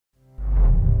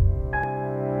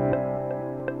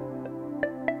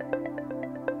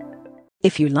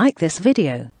If you like this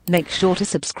video, make sure to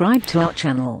subscribe to our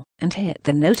channel and hit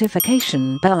the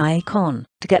notification bell icon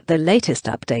to get the latest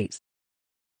updates.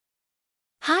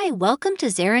 Hi, welcome to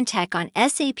ZaranTech on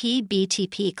SAP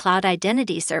BTP Cloud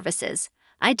Identity Services,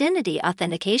 Identity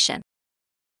Authentication.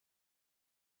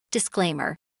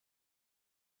 Disclaimer.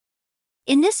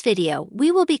 In this video,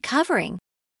 we will be covering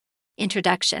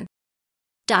Introduction,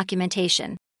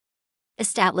 Documentation,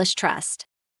 Establish Trust,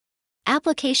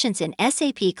 Applications in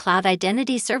SAP Cloud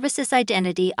Identity Services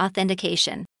Identity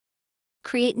Authentication,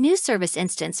 Create new service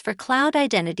instance for Cloud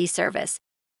Identity Service.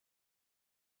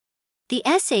 The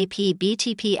SAP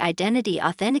BTP Identity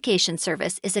Authentication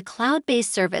Service is a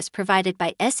cloud-based service provided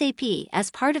by SAP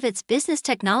as part of its Business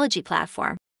Technology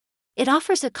Platform. It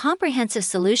offers a comprehensive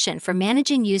solution for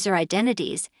managing user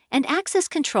identities and access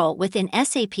control within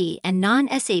SAP and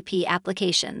non-SAP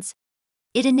applications.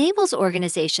 It enables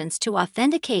organizations to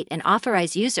authenticate and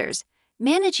authorize users,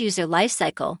 manage user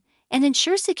lifecycle, and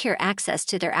ensure secure access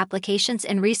to their applications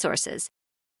and resources.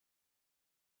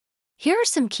 Here are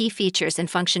some key features and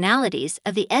functionalities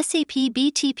of the SAP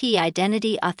BTP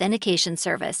Identity Authentication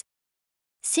Service.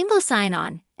 Single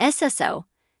Sign-On, SSO.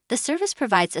 The service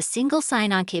provides a single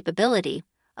sign-on capability,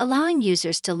 allowing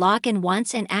users to log in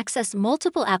once and access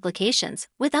multiple applications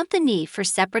without the need for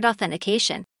separate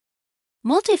authentication.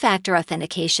 Multi-factor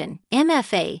authentication,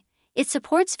 MFA. It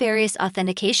supports various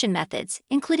authentication methods,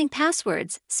 including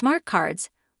passwords, smart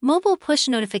cards, mobile push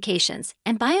notifications,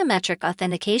 and biometric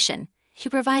authentication,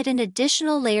 to provide an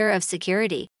additional layer of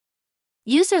security.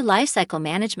 User lifecycle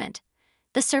management.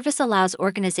 The service allows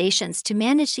organizations to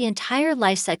manage the entire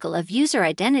lifecycle of user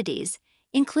identities,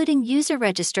 including user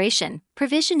registration,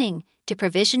 provisioning,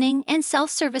 deprovisioning, and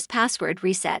self-service password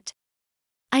reset.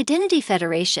 Identity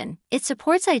Federation. It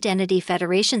supports identity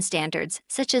federation standards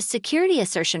such as Security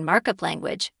Assertion Markup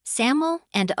Language, SAML,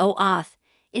 and OAuth,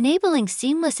 enabling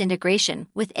seamless integration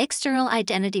with external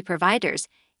identity providers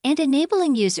and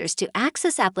enabling users to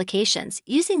access applications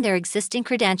using their existing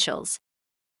credentials.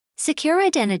 Secure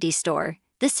Identity Store.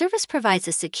 This service provides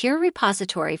a secure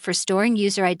repository for storing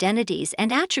user identities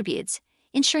and attributes,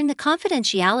 ensuring the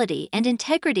confidentiality and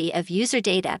integrity of user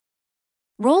data.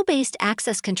 Role-based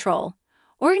access control.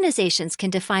 Organizations can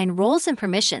define roles and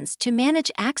permissions to manage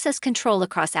access control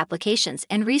across applications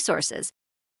and resources.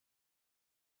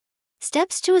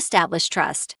 Steps to establish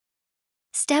trust.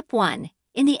 Step 1.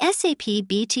 In the SAP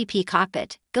BTP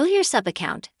cockpit, go to your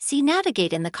sub-account, see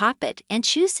Navigate in the cockpit, and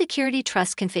choose Security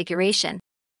Trust Configuration.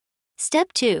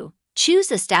 Step 2.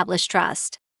 Choose Establish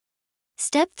Trust.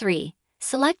 Step 3.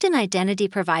 Select an identity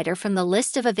provider from the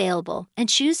list of available and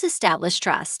choose Establish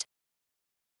Trust.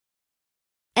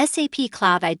 SAP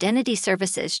Cloud Identity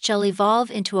Services shall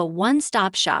evolve into a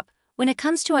one-stop shop when it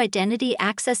comes to identity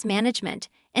access management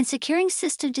and securing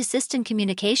system-to-system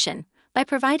communication by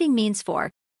providing means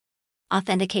for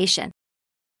authentication,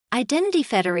 identity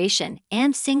federation,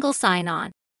 and single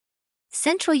sign-on,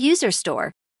 central user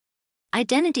store,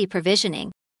 identity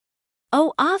provisioning,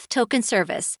 OAuth token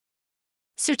service,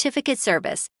 certificate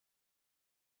service.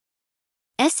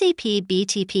 SAP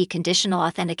BTP Conditional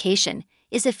Authentication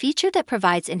is a feature that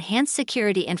provides enhanced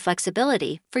security and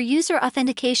flexibility for user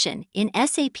authentication in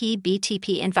SAP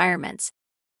BTP environments.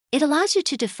 It allows you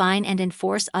to define and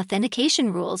enforce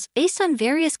authentication rules based on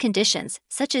various conditions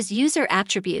such as user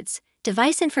attributes,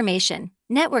 device information,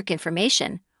 network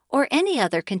information, or any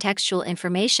other contextual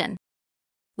information.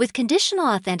 With conditional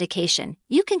authentication,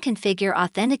 you can configure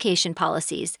authentication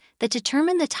policies that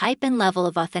determine the type and level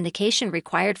of authentication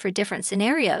required for different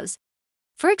scenarios.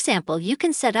 For example, you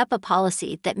can set up a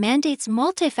policy that mandates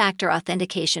multi-factor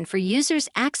authentication for users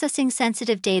accessing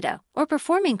sensitive data or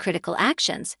performing critical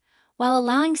actions, while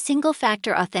allowing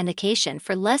single-factor authentication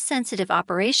for less sensitive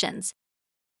operations.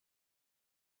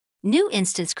 New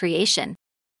instance creation.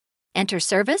 Enter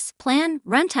service, plan,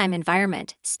 runtime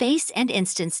environment, space, and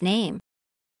instance name.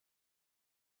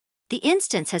 The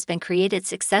instance has been created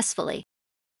successfully.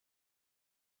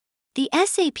 The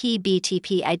SAP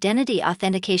BTP Identity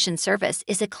Authentication Service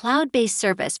is a cloud-based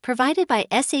service provided by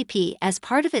SAP as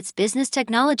part of its Business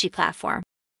Technology Platform.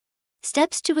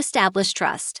 Steps to establish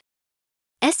trust.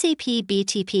 SAP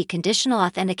BTP Conditional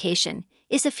Authentication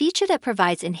is a feature that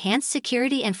provides enhanced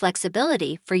security and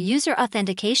flexibility for user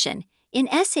authentication in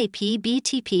SAP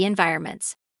BTP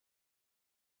environments.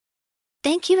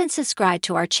 Thank you and subscribe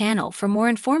to our channel for more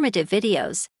informative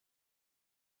videos.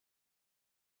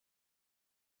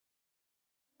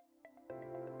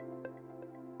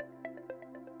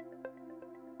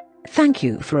 Thank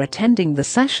you for attending the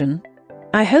session.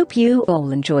 I hope you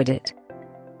all enjoyed it.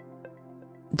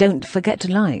 Don't forget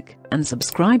to like and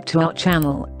subscribe to our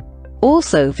channel.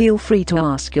 Also, feel free to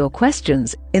ask your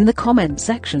questions in the comment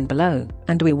section below,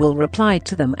 and we will reply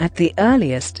to them at the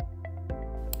earliest.